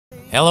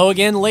Hello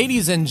again,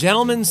 ladies and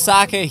gentlemen,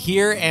 Saka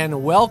here,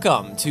 and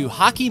welcome to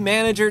Hockey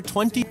Manager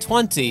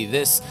 2020.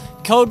 This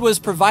code was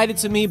provided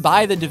to me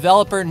by the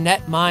developer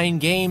Netmin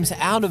Games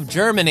out of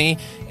Germany,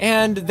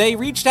 and they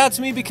reached out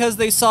to me because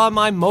they saw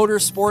my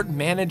Motorsport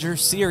Manager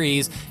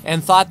series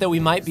and thought that we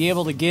might be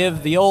able to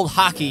give the old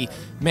hockey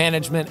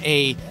management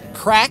a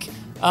crack.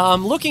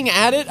 Looking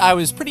at it, I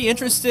was pretty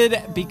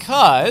interested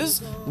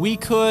because we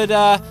could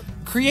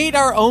create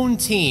our own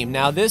team.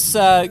 Now, this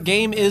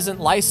game isn't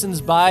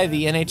licensed by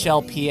the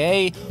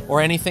NHLPA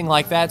or anything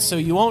like that, so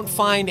you won't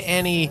find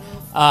any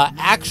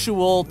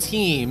actual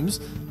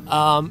teams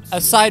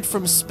aside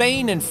from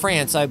Spain and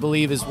France, I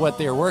believe, is what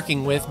they're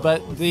working with.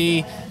 But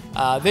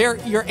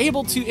you're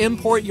able to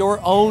import your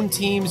own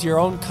teams, your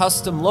own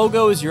custom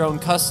logos, your own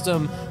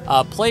custom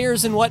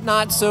players and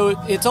whatnot. So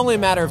it's only a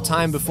matter of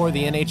time before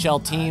the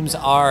NHL teams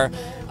are,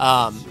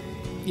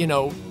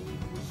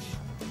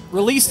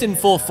 released in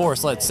full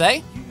force, let's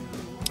say.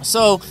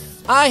 So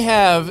I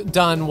have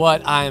done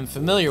what I am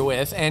familiar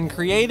with and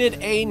created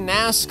a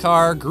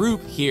NASCAR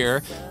group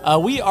here.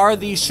 We are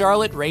the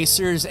Charlotte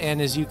Racers,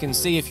 and as you can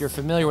see, if you're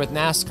familiar with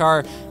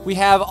NASCAR, we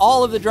have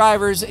all of the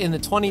drivers in the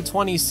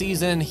 2020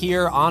 season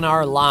here on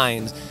our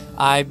lines.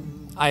 I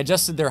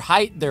adjusted their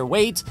height, their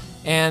weight,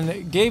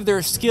 and gave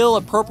their skill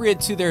appropriate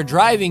to their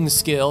driving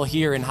skill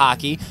here in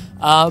hockey.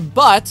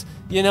 But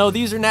you know,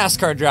 these are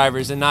NASCAR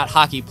drivers and not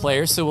hockey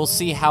players, so we'll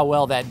see how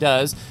well that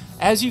does.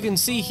 As you can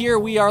see here,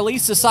 we are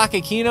Lisa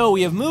Sakakino.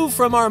 We have moved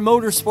from our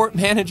Motorsport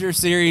Manager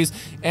series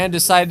and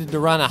decided to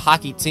run a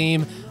hockey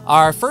team.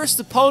 Our first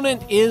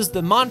opponent is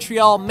the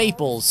Montreal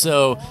Maples,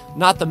 so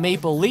not the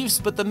Maple Leafs,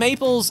 but the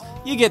Maples,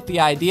 you get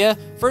the idea.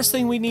 First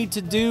thing we need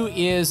to do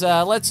is,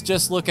 let's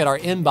just look at our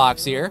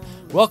inbox here.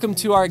 Welcome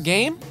to our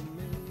game.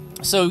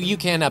 So you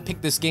can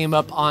pick this game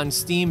up on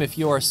Steam if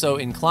you are so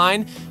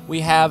inclined.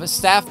 We have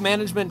staff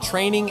management,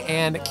 training,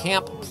 and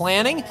camp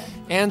planning,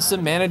 and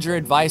some manager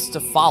advice to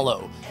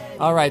follow.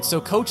 All right, so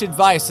coach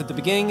advice. At the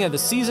beginning of the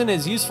season, it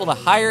is useful to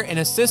hire an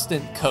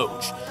assistant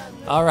coach.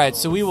 All right,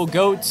 so we will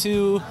go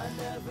to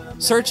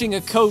searching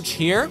a coach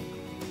here.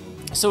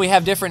 So we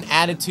have different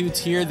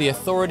attitudes here: the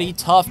authority,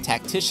 tough,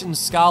 tactician,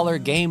 scholar,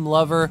 game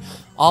lover,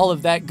 all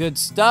of that good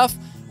stuff.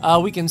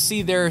 We can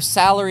see their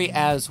salary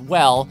as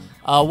well.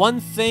 One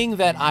thing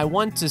that I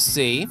want to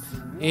see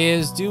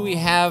is, do we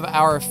have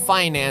our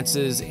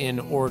finances in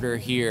order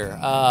here?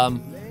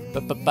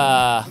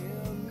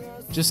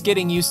 Just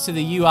getting used to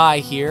the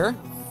UI here.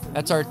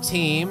 That's our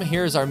team.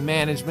 Here's our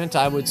management.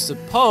 I would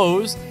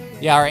suppose,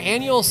 yeah, our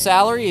annual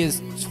salary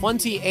is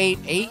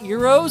 28.8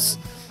 euros.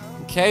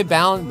 Okay,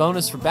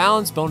 bonus for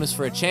balance, bonus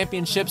for a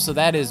championship. So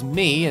that is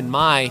me and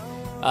my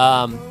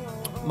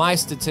my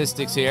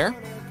statistics here.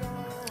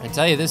 I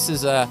tell you, this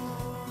is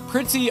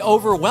pretty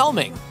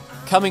overwhelming.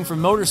 Coming from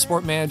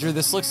Motorsport Manager,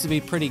 this looks to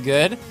be pretty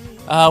good.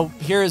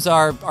 Here's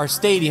our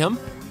stadium.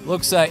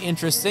 Looks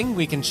interesting.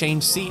 We can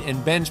change seat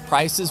and bench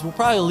prices. We'll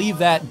probably leave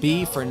that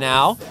be for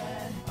now.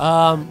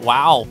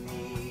 Wow.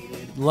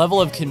 Level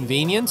of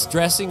convenience,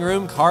 dressing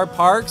room, car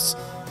parks,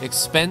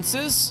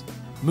 expenses.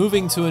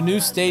 Moving to a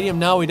new stadium.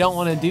 No, we don't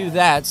want to do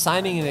that.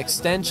 Signing an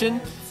extension.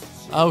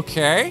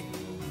 Okay,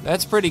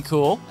 that's pretty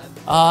cool.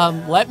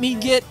 Let me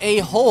get a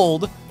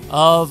hold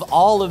of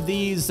all of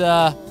these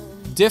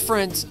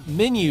different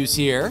menus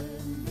here,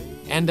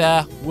 and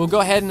we'll go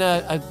ahead and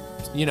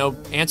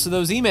answer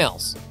those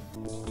emails.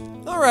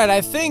 All right,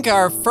 I think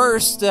our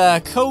first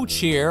coach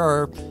here,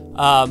 or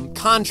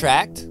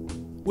contract,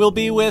 will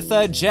be with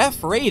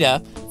Jeff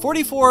Rada,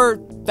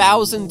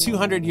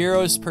 44,200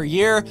 euros per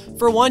year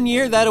for 1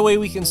 year. That way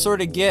we can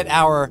sort of get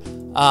our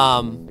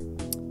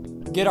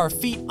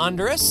feet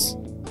under us.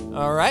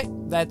 All right,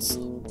 that's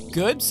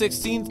good.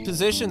 16th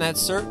position.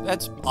 That's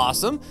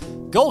awesome.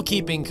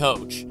 Goalkeeping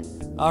coach.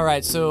 All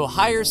right, so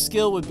higher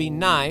skill would be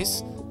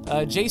nice.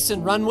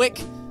 Jason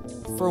Runwick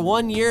for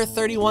 1 year,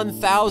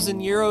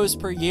 31,000 euros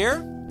per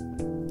year.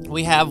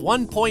 We have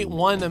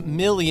 1.1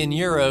 million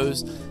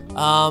euros.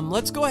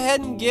 Let's go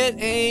ahead and get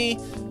a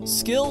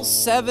skill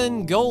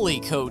 7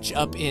 goalie coach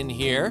up in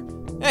here.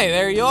 Hey,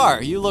 there you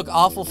are. You look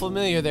awful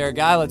familiar there,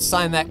 guy. Let's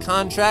sign that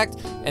contract.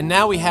 And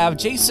now we have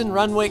Jason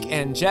Runwick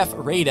and Jeff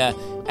Rada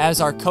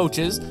as our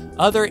coaches.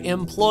 Other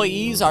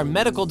employees, our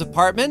medical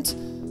department.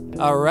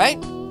 All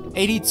right.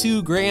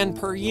 82 grand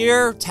per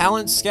year,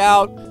 talent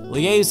scout,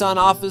 liaison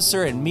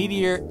officer, and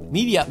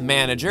media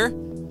manager.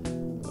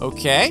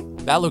 Okay,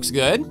 that looks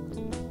good.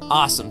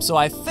 Awesome. So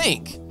I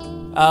think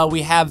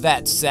we have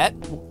that set.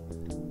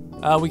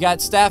 We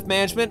got staff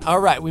management. All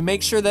right, we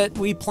make sure that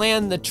we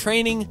plan the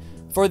training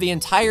for the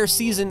entire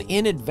season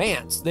in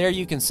advance. There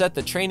you can set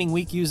the training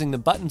week using the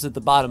buttons at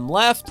the bottom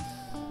left.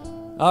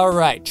 All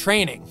right,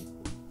 training.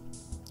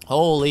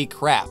 Holy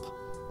crap.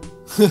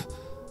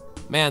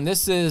 Man,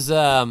 this is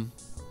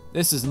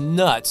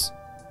nuts.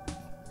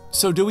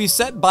 So do we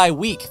set by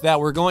week that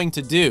we're going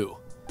to do?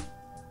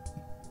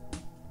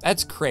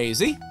 That's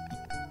crazy.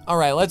 All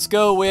right, let's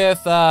go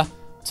with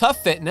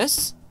tough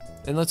fitness,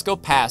 and let's go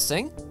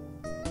passing.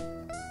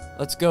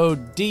 Let's go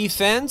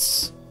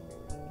defense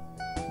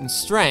and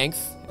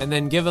strength, and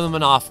then give them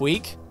an off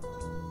week.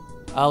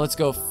 Let's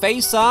go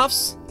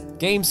face-offs,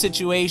 game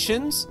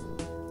situations,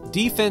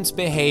 defense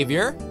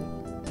behavior.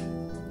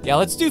 Yeah,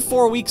 let's do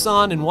 4 weeks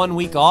on and 1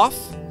 week off.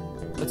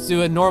 Let's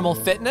do a normal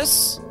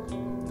fitness.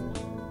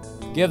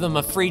 Give them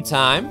a free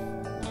time.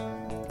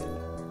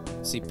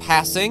 Let's see,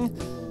 passing,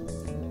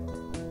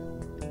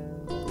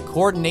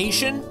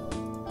 coordination,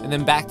 and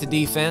then back to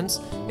defense.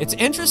 It's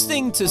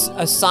interesting to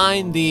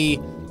assign the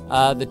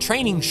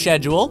training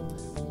schedule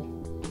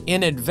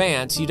in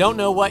advance. You don't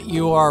know what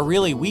you are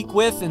really weak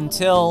with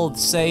until,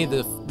 say,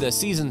 the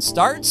season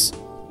starts.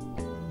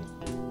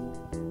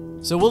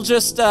 So we'll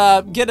just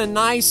get a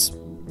nice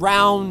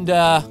round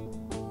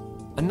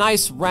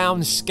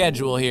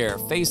schedule here.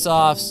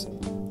 Face-offs,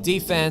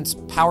 defense,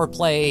 power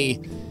play,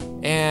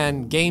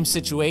 and game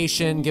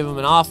situation. Give them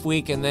an off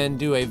week, and then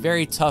do a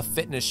very tough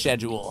fitness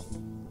schedule.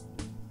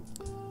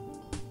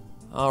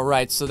 All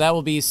right, so that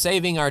will be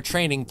saving our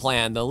training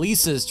plan. The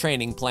Lisa's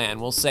training plan,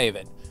 we'll save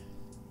it.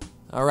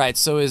 All right,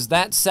 so is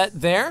that set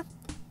there?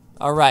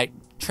 All right,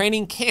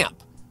 training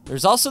camp.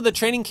 There's also the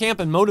training camp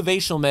and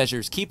motivational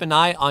measures. Keep an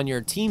eye on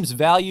your team's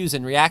values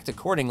and react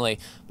accordingly.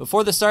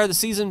 Before the start of the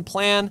season,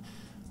 plan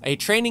a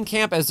training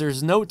camp, as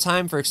there's no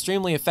time for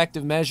extremely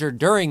effective measure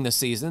during the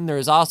season. There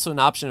is also an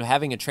option of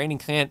having a training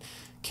camp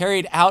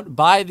carried out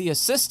by the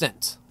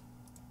assistant.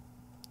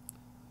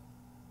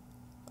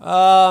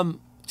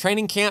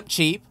 Training camp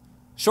cheap,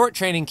 short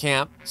training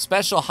camp,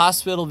 special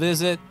hospital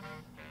visit,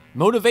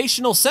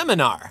 motivational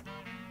seminar.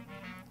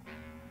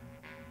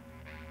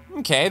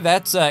 Okay,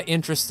 that's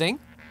interesting.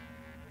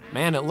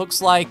 Man, it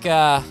looks like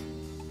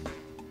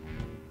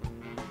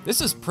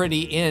this is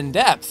pretty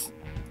in-depth,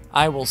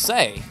 I will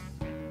say.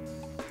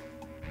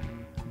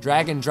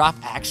 Drag and drop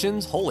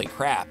actions, holy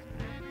crap.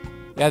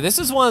 Yeah, this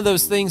is one of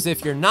those things,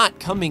 if you're not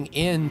coming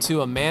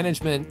into a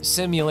management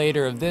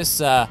simulator of this,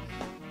 oh,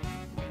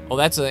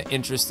 that's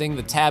interesting.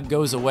 The tab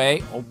goes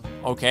away. Oh,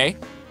 okay.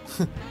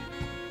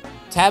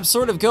 Tabs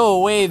sort of go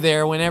away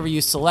there whenever you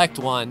select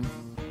one.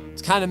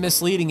 It's kind of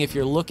misleading if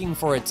you're looking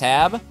for a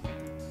tab.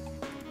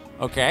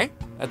 Okay,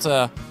 that's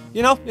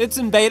it's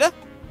in beta.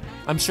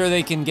 I'm sure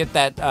they can get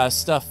that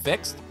stuff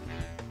fixed.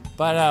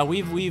 But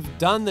we've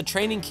done the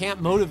training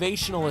camp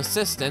motivational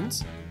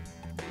assistant.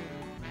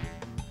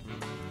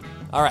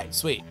 All right,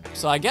 sweet.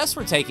 So I guess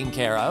we're taken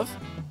care of.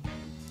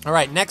 All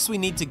right, next we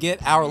need to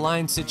get our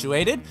line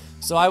situated.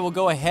 So I will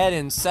go ahead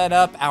and set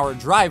up our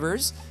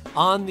drivers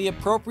on the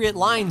appropriate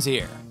lines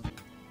here.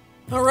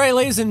 All right,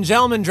 ladies and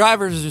gentlemen,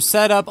 drivers are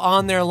set up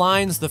on their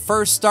lines. The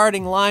first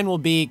starting line will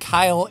be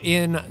Kyle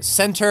in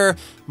center,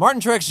 Martin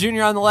Truex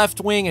Jr. on the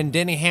left wing, and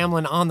Denny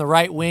Hamlin on the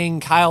right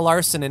wing, Kyle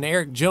Larson and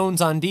Eric Jones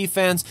on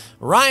defense.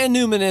 Ryan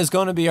Newman is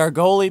going to be our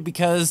goalie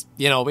because,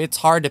 it's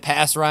hard to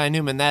pass Ryan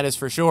Newman, that is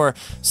for sure.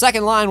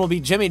 Second line will be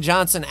Jimmy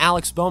Johnson,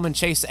 Alex Bowman,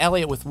 Chase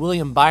Elliott with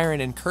William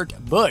Byron and Kurt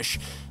Busch.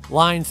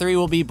 Line 3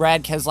 will be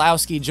Brad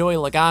Keselowski, Joey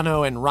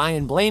Logano, and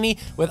Ryan Blaney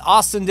with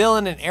Austin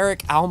Dillon and Eric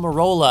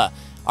Almirola.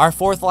 Our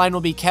fourth line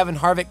will be Kevin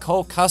Harvick,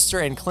 Cole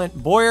Custer, and Clint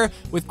Boyer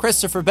with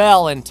Christopher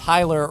Bell and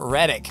Tyler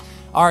Reddick.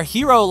 Our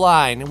hero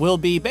line will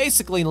be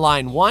basically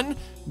line 1,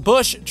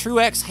 Busch,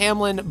 Truex,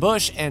 Hamlin,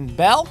 Busch, and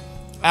Bell.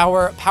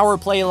 Our power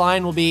play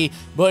line will be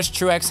Busch,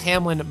 Truex,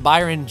 Hamlin,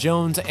 Byron,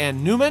 Jones,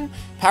 and Newman.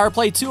 Power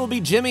play 2 will be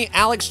Jimmy,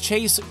 Alex,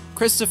 Chase,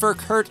 Christopher,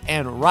 Kurt,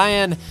 and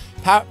Ryan.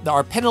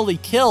 Our penalty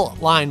kill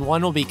line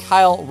 1 will be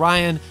Kyle,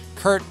 Ryan,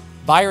 Kurt,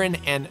 Byron,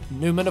 and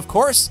Newman, of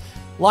course.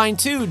 Line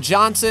 2,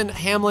 Johnson,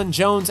 Hamlin,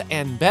 Jones,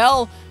 and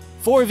Bell.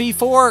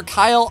 4v4,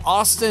 Kyle,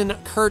 Austin,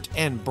 Kurt,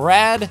 and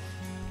Brad.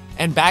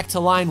 And back to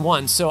line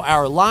 1. So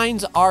our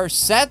lines are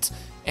set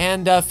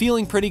and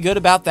feeling pretty good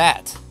about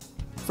that.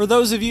 For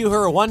those of you who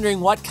are wondering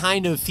what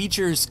kind of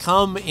features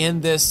come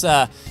in this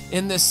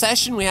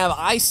session, we have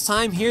ice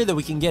time here that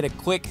we can get a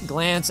quick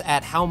glance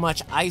at how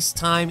much ice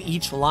time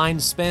each line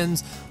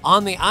spends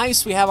on the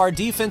ice. We have our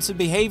defensive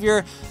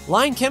behavior.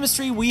 Line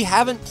chemistry, we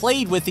haven't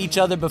played with each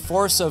other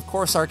before, so of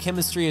course our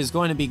chemistry is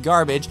going to be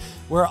garbage.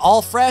 We're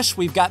all fresh.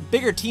 We've got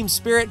bigger team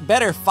spirit,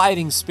 better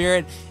fighting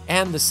spirit,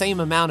 and the same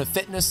amount of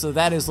fitness, so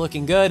that is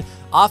looking good.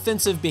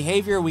 Offensive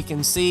behavior, we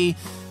can see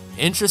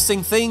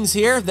interesting things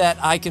here that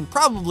I can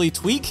probably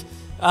tweak.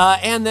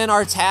 And then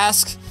our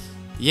task,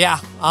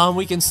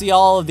 we can see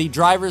all of the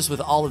drivers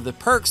with all of the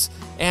perks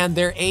and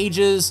their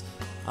ages.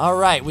 All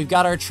right, we've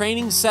got our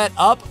training set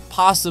up,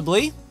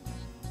 possibly,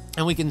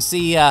 and we can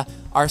see our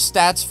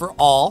stats for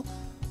all.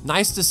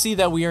 Nice to see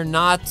that we are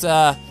not,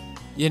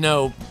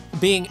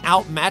 being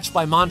outmatched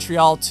by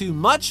Montreal too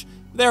much.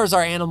 There's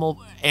our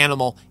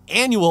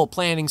annual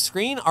planning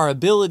screen, our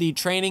ability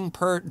training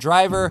per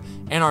driver,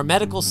 and our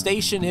medical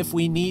station if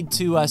we need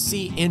to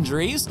see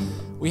injuries.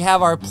 We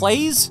have our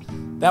plays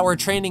that we're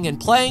training and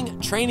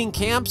playing, training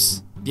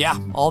camps,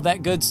 all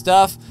that good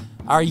stuff.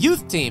 Our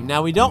youth team.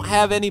 Now, we don't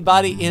have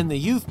anybody in the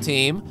youth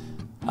team.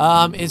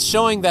 It's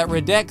showing that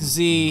Radek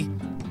Z,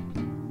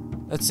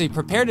 let's see,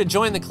 prepared to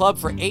join the club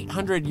for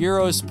 800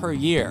 euros per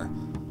year.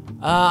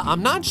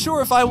 I'm not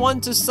sure if I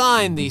want to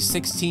sign the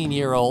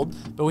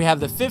 16-year-old, but we have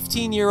the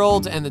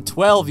 15-year-old and the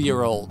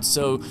 12-year-old.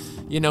 So,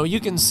 you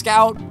can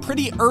scout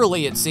pretty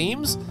early, it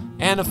seems,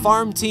 and a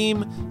farm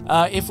team.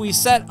 If we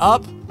set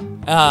up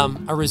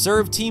a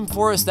reserve team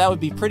for us, that would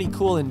be pretty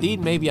cool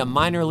indeed. Maybe a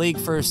minor league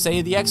for,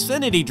 say, the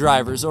Xfinity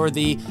drivers or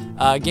the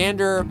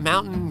Gander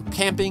Mountain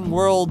Camping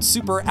World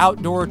Super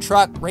Outdoor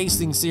Truck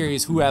Racing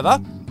Series,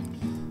 whoever.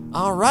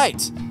 All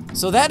right,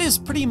 so that is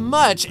pretty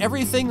much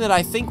everything that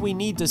I think we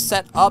need to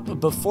set up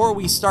before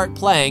we start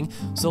playing.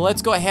 So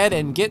let's go ahead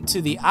and get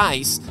to the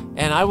ice,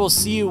 and I will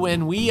see you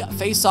when we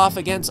face off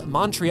against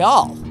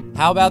Montreal.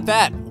 How about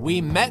that?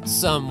 We met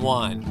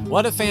someone.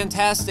 What a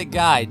fantastic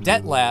guy.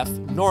 Detlef,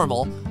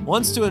 normal,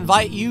 wants to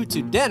invite you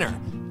to dinner.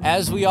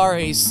 As we are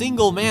a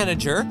single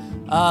manager,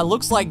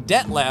 looks like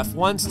Detlef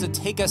wants to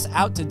take us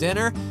out to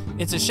dinner.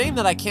 It's a shame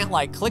that I can't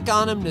like click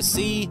on him to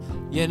see,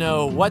 you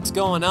know, what's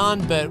going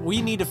on, but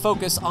we need to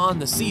focus on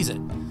the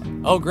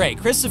season. Oh great,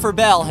 Christopher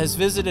Bell has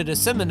visited a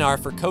seminar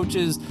for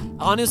coaches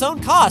on his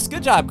own cost.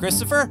 Good job,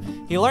 Christopher.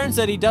 He learns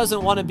that he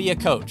doesn't want to be a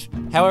coach.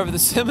 However, the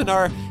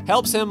seminar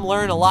helps him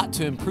learn a lot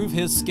to improve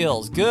his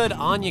skills. Good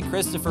on you,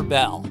 Christopher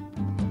Bell.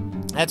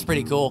 That's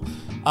pretty cool.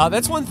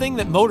 That's one thing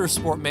that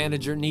Motorsport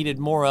Manager needed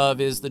more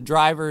of, is the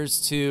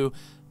drivers to,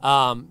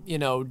 you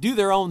know, do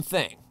their own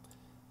thing.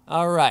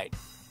 All right.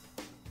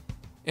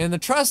 And the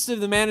trust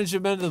of the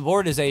management of the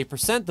board is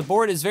 8%. The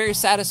board is very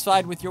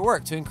satisfied with your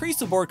work. To increase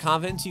the board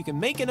confidence, you can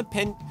make an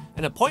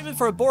appointment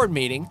for a board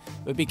meeting,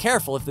 but be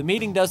careful. If the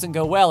meeting doesn't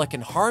go well, it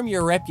can harm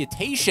your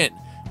reputation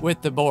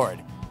with the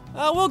board.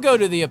 We'll go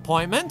to the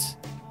appointment.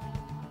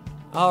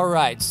 All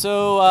right,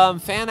 so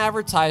fan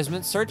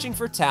advertisements, searching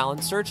for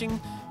talent,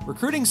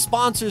 recruiting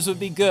sponsors would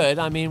be good.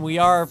 I mean, we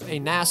are a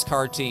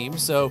NASCAR team,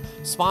 so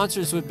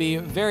sponsors would be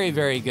very,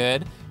 very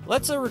good.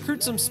 Let's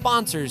recruit some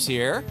sponsors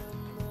here.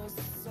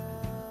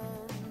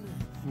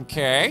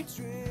 Okay.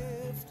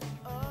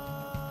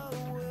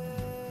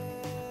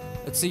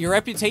 Let's see, your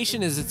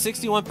reputation is at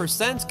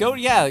 61%.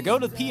 Go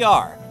to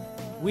PR.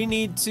 We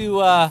need to,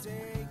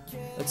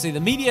 let's see,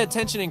 the media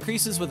attention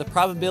increases with a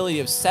probability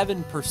of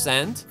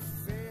 7%.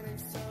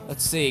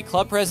 Let's see,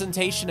 club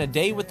presentation, a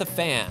day with the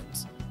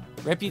fans.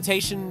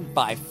 Reputation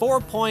by 4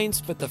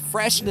 points, but the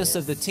freshness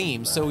of the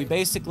team. So we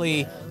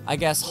basically, I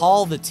guess,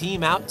 haul the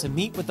team out to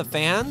meet with the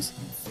fans.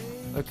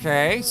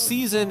 Okay,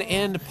 season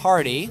end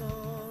party.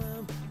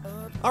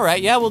 All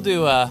right, yeah, we'll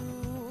do a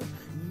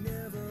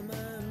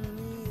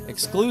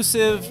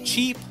exclusive,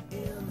 cheap,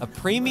 a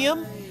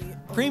premium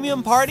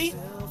party.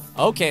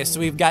 Okay, so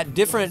we've got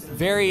different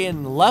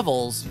varying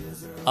levels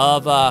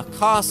of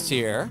cost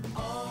here.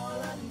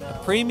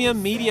 A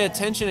premium media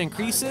attention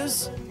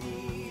increases.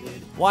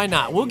 Why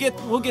not? We'll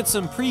get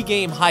some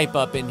pre-game hype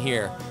up in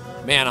here.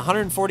 Man,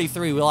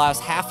 143. We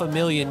lost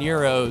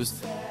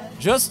 €500,000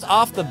 just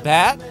off the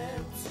bat.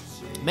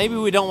 Maybe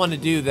we don't want to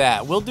do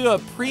that. We'll do a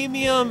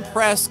premium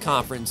press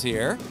conference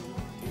here.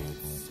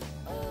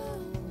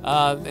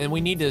 And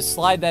we need to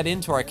slide that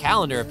into our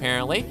calendar,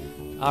 apparently.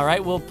 All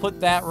right, we'll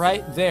put that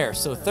right there.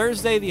 So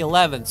Thursday the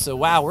 11th. So,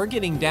 wow, we're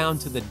getting down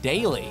to the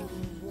daily.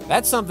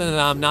 That's something that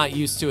I'm not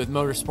used to with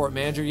Motorsport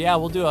Manager. Yeah,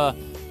 we'll do a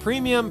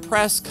premium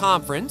press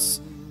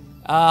conference.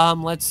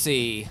 Let's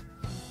see.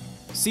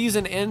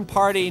 Season end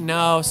party,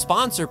 no.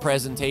 Sponsor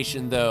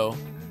presentation, though.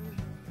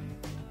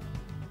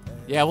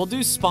 Yeah, we'll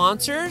do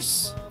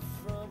sponsors.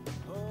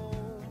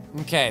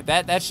 Okay,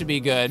 that should be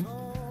good.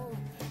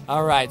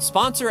 All right,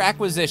 sponsor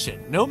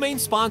acquisition. No main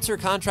sponsor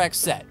contract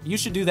set. You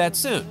should do that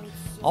soon.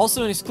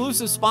 Also, an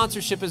exclusive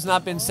sponsorship has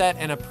not been set,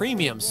 and a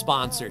premium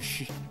sponsor.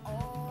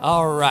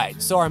 All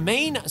right, so our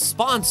main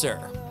sponsor,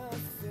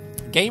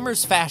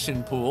 Gamers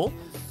Fashion Pool.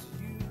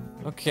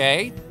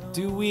 Okay,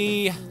 do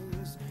we...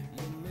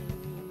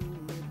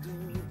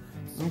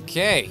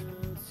 Okay,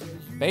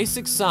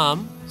 basic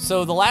sum.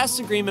 So the last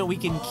agreement we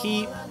can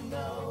keep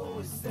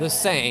the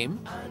same.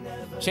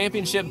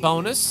 Championship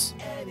bonus.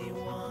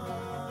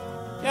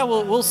 Yeah,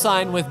 we'll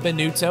sign with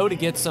Benuto to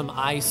get some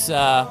ice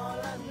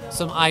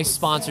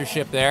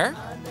sponsorship there.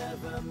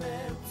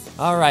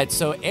 All right,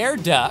 so Air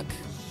Duck,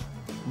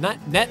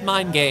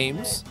 Netmin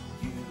Games,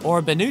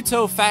 or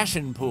Benuto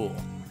Fashion Pool.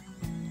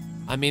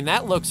 I mean,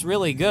 that looks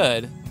really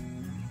good.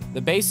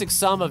 The basic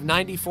sum of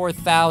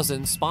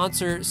 94,000.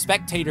 Sponsor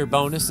spectator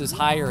bonus is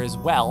higher as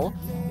well.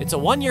 It's a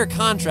one-year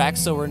contract,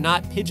 so we're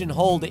not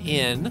pigeonholed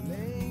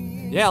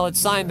in. Yeah, let's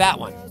sign that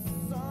one.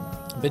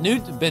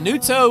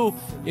 Benuto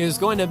is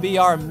going to be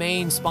our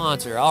main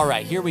sponsor. All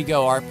right, here we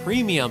go, our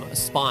premium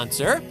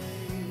sponsor.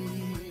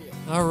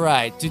 All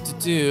right,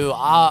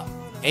 AUA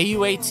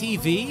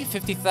TV,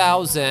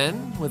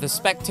 50,000 with a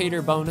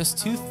spectator bonus,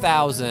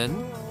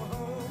 2,000.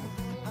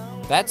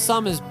 That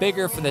sum is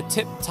bigger for the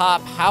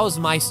tip-top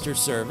Hausmeister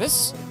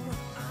service.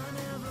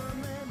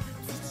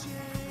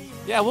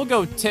 Yeah, we'll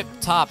go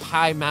tip-top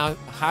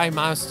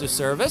Hausmeister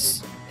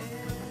service.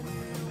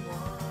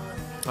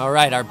 All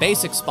right, our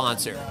basic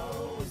sponsor.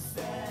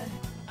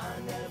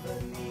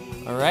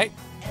 All right.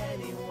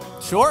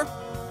 Sure,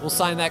 we'll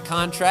sign that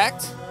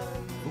contract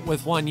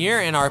with 1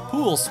 year, and our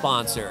pool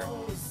sponsor.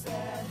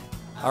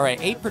 All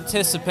right, 8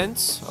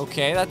 participants.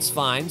 Okay, that's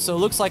fine. So it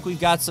looks like we've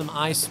got some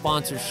ice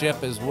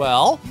sponsorship as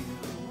well.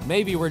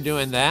 Maybe we're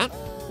doing that.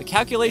 The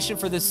calculation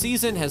for this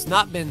season has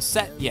not been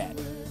set yet.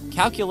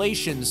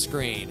 Calculation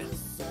screen.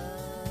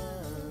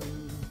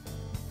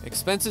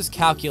 Expenses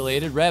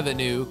calculated,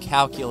 revenue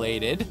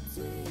calculated.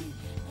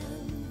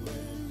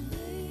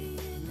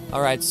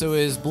 All right, so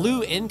is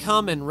blue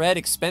income and red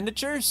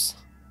expenditures?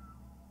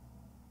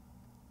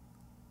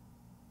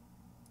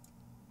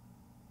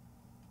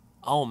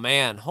 Oh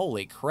man,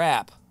 holy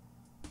crap.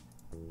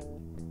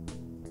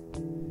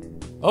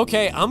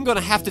 Okay, I'm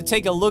gonna have to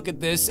take a look at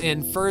this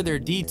in further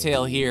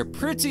detail here.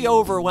 Pretty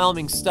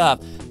overwhelming stuff.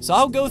 So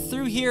I'll go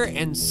through here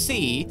and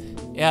see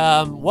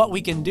what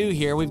we can do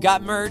here. We've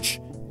got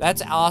merch.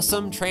 That's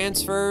awesome.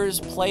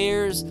 Transfers,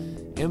 players,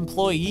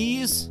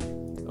 employees.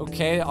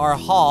 Okay, our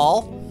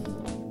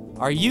hall.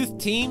 Our youth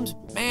teams.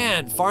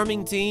 Man,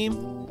 farming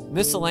team.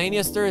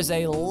 Miscellaneous. There is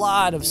a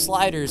lot of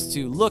sliders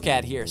to look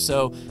at here.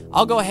 So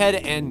I'll go ahead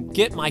and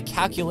get my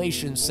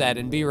calculation set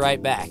and be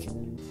right back.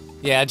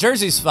 Yeah,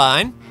 jersey's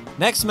fine.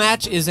 Next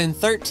match is in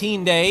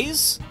 13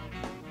 days.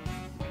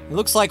 It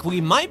looks like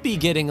we might be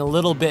getting a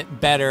little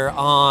bit better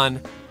on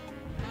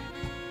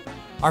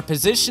our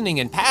positioning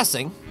and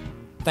passing,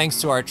 thanks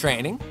to our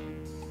training.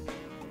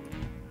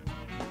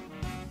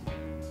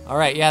 All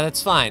right, yeah,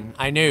 that's fine.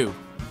 I knew.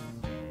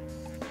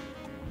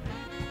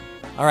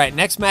 All right,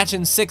 next match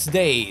in 6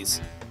 days.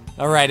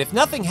 All right, if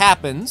nothing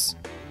happens,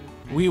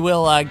 we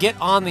will get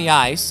on the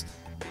ice.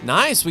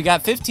 Nice, we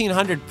got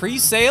 1,500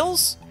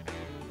 pre-sales.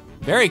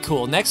 Very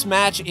cool. Next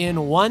match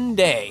in 1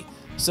 day.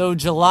 So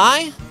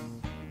July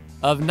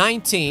of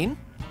 19.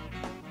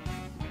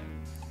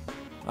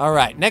 All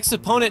right, next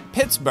opponent,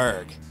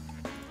 Pittsburgh.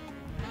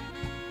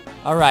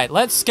 All right,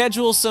 let's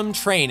schedule some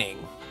training.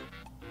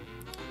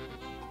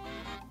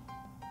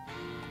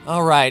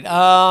 All right,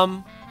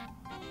 no,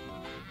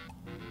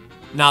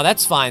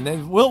 that's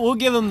fine. We'll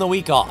give him the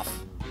week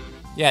off.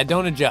 Yeah,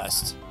 don't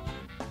adjust.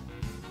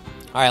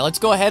 All right, let's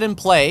go ahead and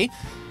play.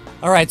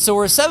 All right, so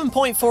we're a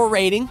 7.4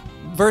 rating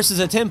versus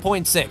a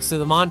 10.6 to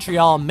the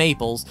Montreal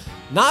Maples.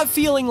 Not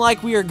feeling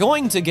like we are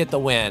going to get the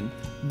win,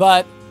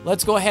 but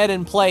let's go ahead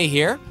and play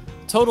here.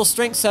 Total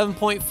strength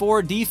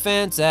 7.4,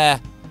 defense, yeah,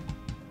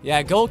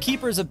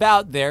 goalkeeper's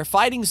about there.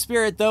 Fighting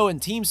spirit, though,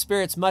 and team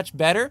spirit's much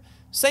better.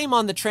 Same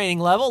on the training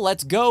level.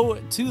 Let's go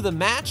to the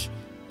match.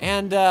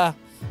 And,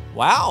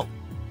 wow,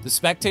 the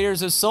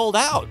spectators have sold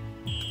out.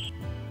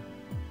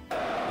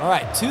 All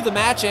right, to the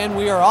match, and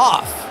we are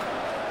off.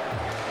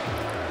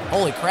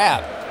 Holy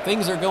crap.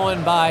 Things are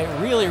going by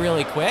really,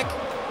 really quick.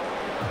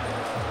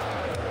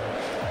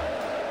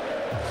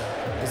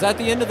 Is that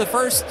the end of the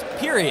first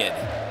period?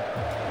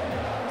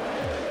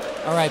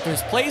 All right,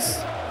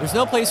 there's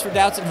no place for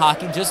doubts in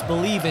hockey. Just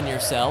believe in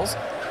yourselves.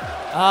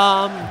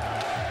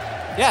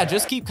 Yeah,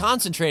 just keep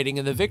concentrating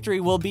and the victory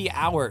will be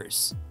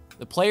ours.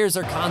 The players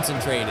are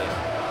concentrated.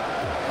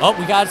 Oh,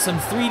 we got some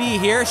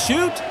 3D here.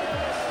 Shoot.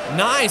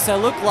 Nice.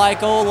 That looked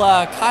like old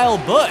Kyle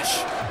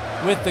Busch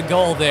with the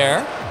goal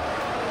there.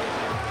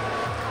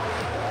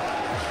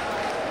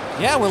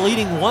 Yeah, we're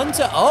leading 1-0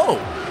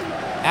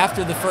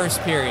 after the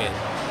first period.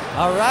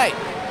 All right.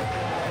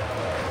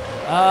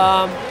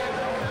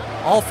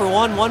 All for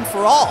one, one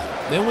for all.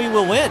 Then we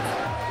will win.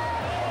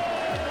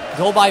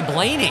 Goal by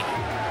Blaney.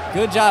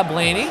 Good job,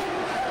 Blaney.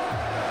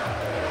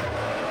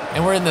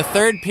 And we're in the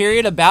third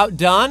period, about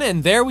done,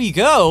 and there we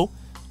go.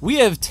 We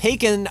have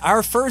taken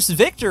our first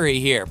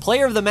victory here.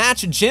 Player of the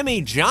match,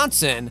 Jimmy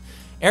Johnson.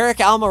 Eric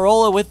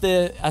Almirola with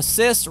the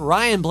assist.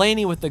 Ryan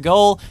Blaney with the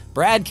goal.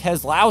 Brad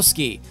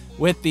Keselowski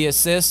with the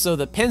assist. So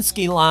the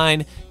Penske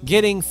line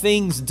getting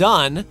things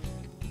done.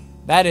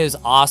 That is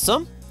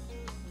awesome.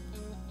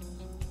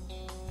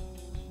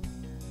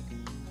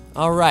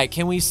 All right,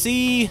 can we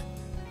see?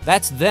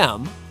 That's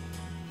them.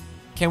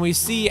 Can we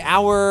see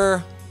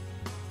our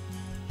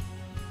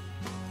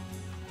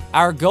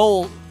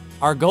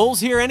goals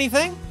here?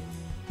 Anything?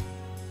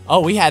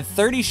 Oh, we had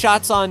 30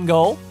 shots on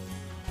goal.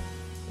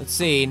 Let's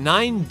see,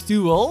 9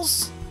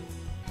 duels.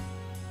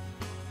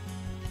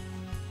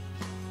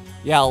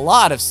 Yeah, a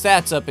lot of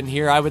stats up in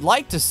here. I would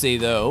like to see,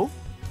 though,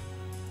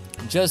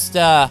 just,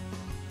 yeah,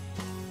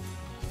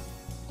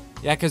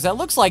 because that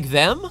looks like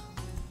them.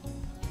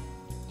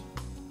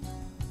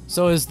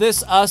 So is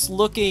this us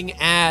looking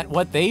at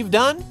what they've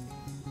done?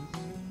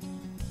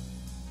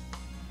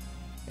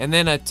 And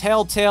then a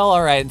telltale,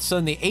 all right, so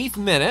in the 8th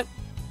minute,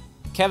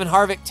 Kevin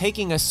Harvick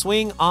taking a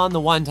swing on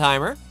the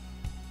one-timer.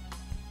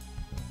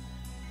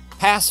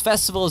 Pass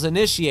festival is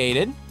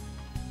initiated.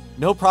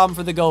 No problem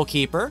for the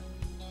goalkeeper.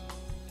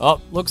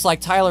 Oh, looks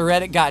like Tyler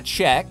Reddick got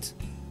checked.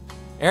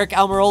 Eric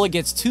Almirola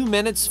gets 2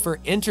 minutes for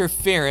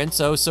interference.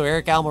 Oh, so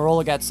Eric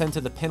Almirola got sent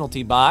to the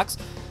penalty box.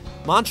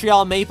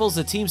 Montreal Maples,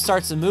 the team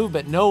starts to move,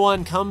 but no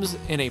one comes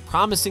in a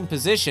promising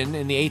position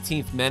in the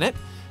 18th minute.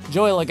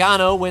 Joey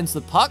Logano wins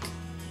the puck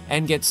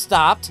and gets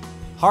stopped.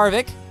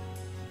 Harvick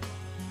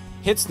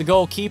hits the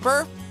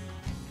goalkeeper.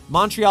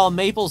 Montreal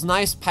Maples,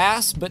 nice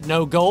pass, but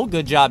no goal.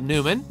 Good job,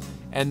 Newman.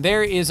 And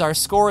there is our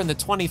score in the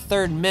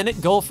 23rd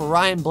minute. Goal for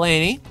Ryan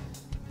Blaney.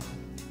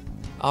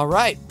 All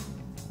right.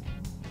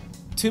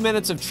 2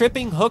 minutes of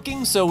tripping,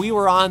 hooking, so we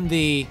were on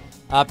the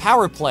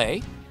power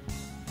play.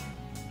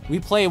 We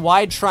play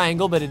wide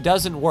triangle, but it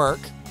doesn't work.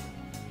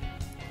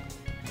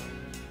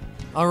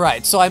 All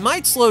right, so I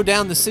might slow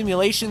down the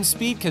simulation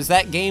speed because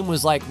that game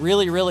was like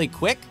really, really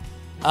quick.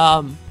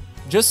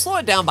 Just slow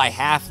it down by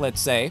half, let's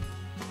say.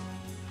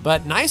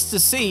 But nice to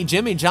see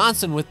Jimmy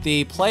Johnson with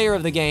the player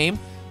of the game.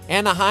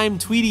 Anaheim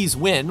Tweeties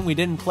win. We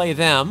didn't play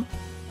them.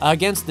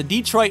 Against the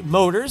Detroit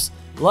Motors.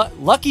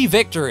 Lucky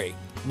victory.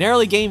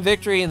 Narrowly game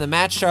victory in the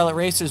match Charlotte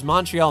Racers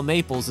Montreal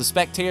Maples. The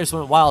spectators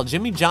went wild.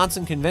 Jimmy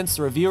Johnson convinced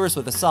the reviewers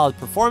with a solid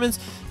performance,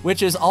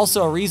 which is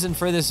also a reason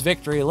for this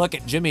victory. Look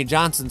at Jimmy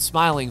Johnson's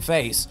smiling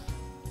face.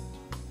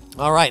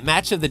 All right,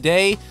 match of the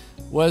day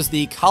was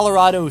the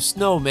Colorado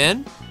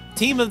Snowmen.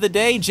 Team of the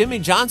day, Jimmy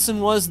Johnson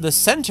was the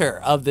center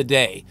of the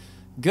day.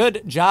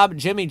 Good job,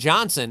 Jimmy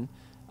Johnson.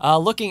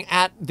 Looking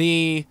at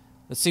the,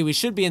 let's see, we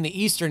should be in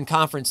the Eastern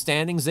Conference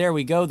standings. There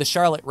we go. The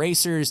Charlotte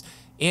Racers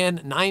in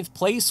 9th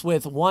place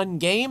with 1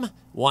 game,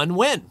 1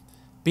 win.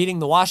 Beating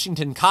the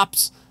Washington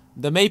Cops,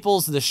 the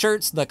Maples, the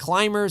Shirts, the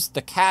Climbers,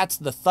 the Cats,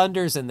 the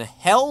Thunders, and the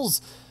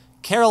Hells.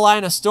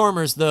 Carolina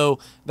Stormers, though,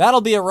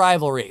 that'll be a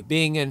rivalry.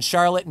 Being in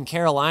Charlotte and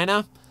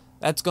Carolina,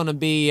 that's going to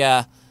be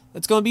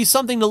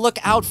something to look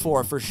out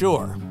for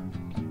sure.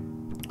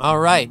 All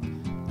right.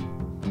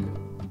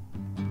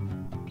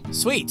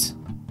 Sweet.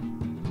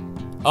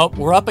 Oh,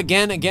 we're up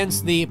again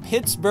against the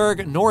Pittsburgh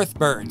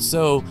Northbirds.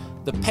 So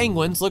the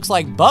Penguins, looks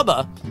like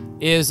Bubba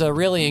is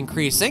really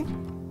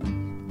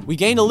increasing. We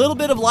gained a little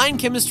bit of line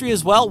chemistry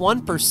as well,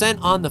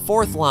 1% on the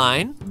 4th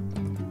line.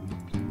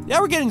 Yeah,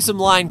 we're getting some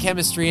line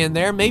chemistry in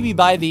there. Maybe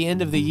by the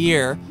end of the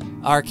year,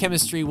 our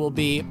chemistry will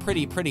be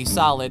pretty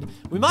solid.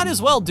 We might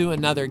as well do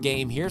another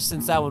game here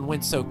since that one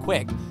went so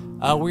quick.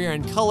 We are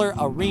in Color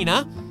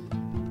Arena,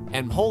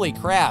 and holy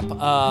crap,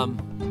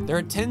 they're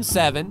at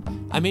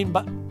 10-7. I mean,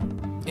 but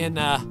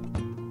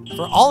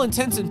for all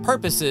intents and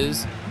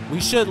purposes, we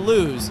should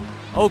lose.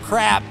 Oh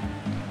crap!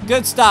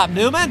 Good stop,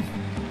 Newman.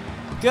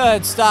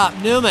 Good stop,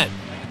 Newman.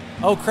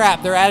 Oh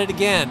crap, they're at it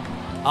again.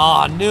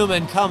 Aw,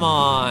 Newman, come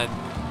on.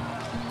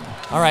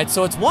 All right,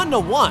 so it's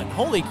 1-1.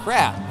 Holy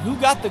crap! Who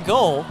got the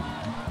goal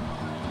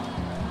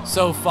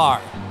so far?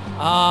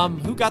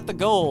 Who got the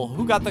goal?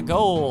 Who got the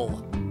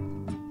goal?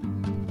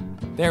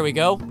 There we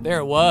go. There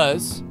it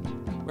was.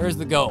 Where's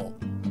the goal?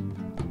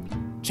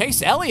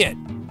 Chase Elliott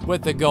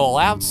with the goal.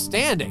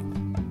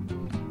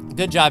 Outstanding.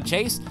 Good job,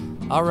 Chase.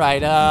 All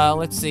right,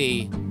 let's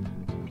see.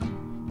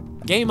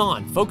 Game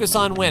on. Focus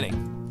on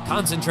winning.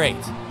 Concentrate.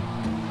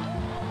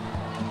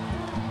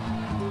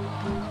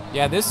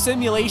 Yeah, this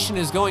simulation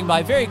is going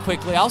by very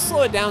quickly. I'll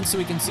slow it down so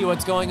we can see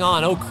what's going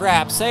on. Oh,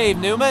 crap. Save,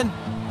 Newman.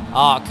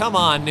 Aw, come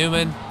on,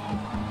 Newman.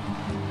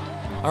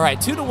 All right,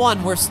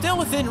 2-1. We're still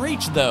within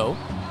reach, though.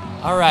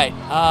 All right,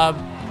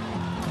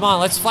 come on.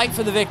 Let's fight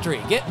for the victory.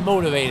 Get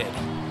motivated.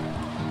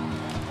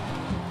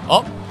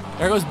 Oh,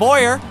 there goes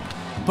Boyer.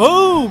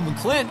 Boom!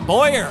 Clint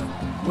Boyer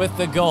with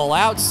the goal.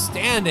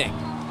 Outstanding.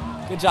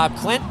 Good job,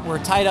 Clint.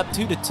 We're tied up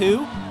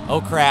 2-2. Oh,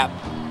 crap.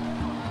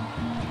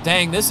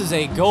 Dang, this is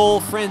a goal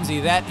frenzy,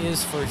 that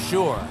is for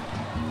sure.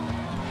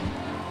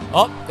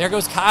 Oh, there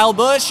goes Kyle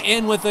Busch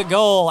in with the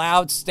goal.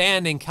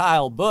 Outstanding,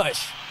 Kyle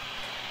Busch.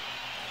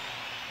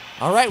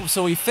 All right,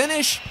 so we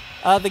finish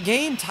the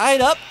game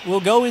tied up. We'll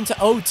go into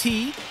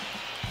OT.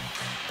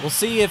 We'll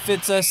see if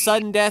it's a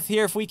sudden death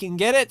here, if we can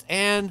get it.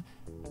 And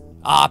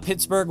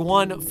Pittsburgh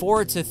won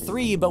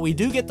 4-3, but we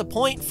do get the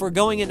point for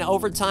going into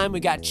overtime. We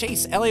got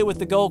Chase Elliott with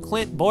the goal,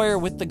 Clint Boyer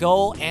with the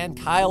goal, and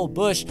Kyle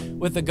Busch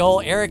with the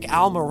goal. Eric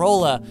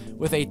Almirola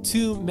with a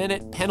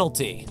 2-minute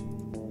penalty.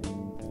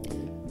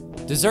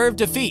 Deserved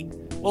defeat.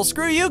 Well,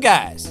 screw you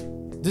guys.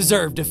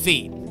 Deserved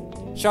defeat.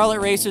 Charlotte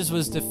Racers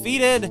was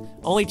defeated.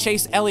 Only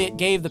Chase Elliott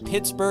gave the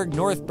Pittsburgh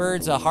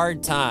Northbirds a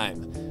hard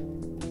time.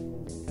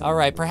 All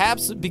right,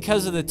 perhaps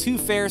because of the too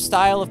fair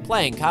style of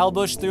playing. Kyle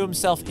Busch threw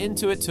himself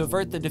into it to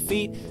avert the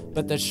defeat,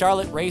 but the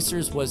Charlotte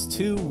Racers was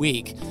too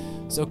weak.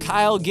 So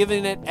Kyle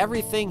giving it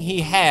everything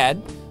he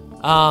had.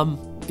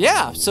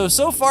 Yeah,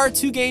 so far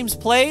 2 games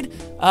played.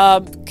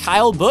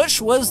 Kyle Busch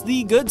was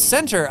the good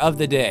center of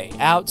the day.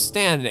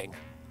 Outstanding.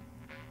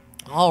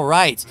 All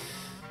right.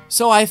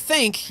 So I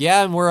think,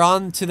 yeah, and we're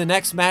on to the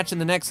next match and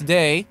the next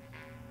day.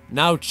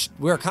 Now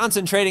we're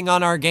concentrating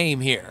on our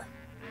game here.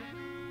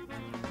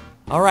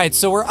 All right,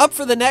 so we're up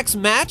for the next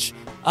match.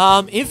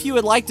 If you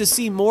would like to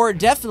see more,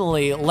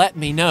 definitely let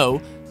me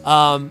know.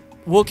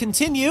 We'll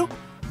continue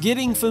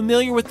getting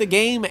familiar with the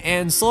game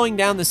and slowing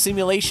down the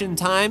simulation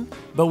time,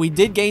 but we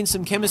did gain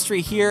some chemistry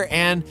here,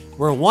 and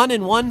we're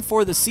 1-1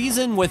 for the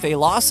season with a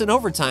loss in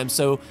overtime,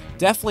 so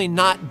definitely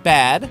not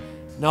bad.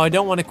 Now, I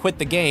don't want to quit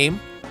the game.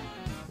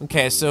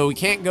 Okay, so we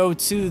can't go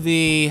to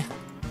the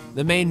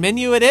main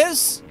menu, it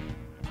is?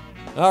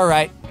 All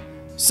right,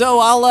 so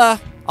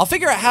I'll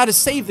figure out how to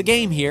save the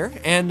game here,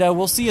 and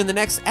we'll see you in the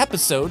next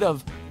episode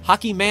of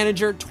Hockey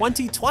Manager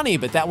 2020.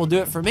 But that will do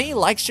it for me.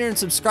 Like, share, and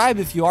subscribe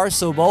if you are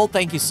so bold.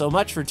 Thank you so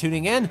much for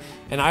tuning in,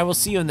 and I will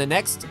see you in the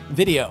next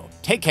video.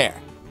 Take care.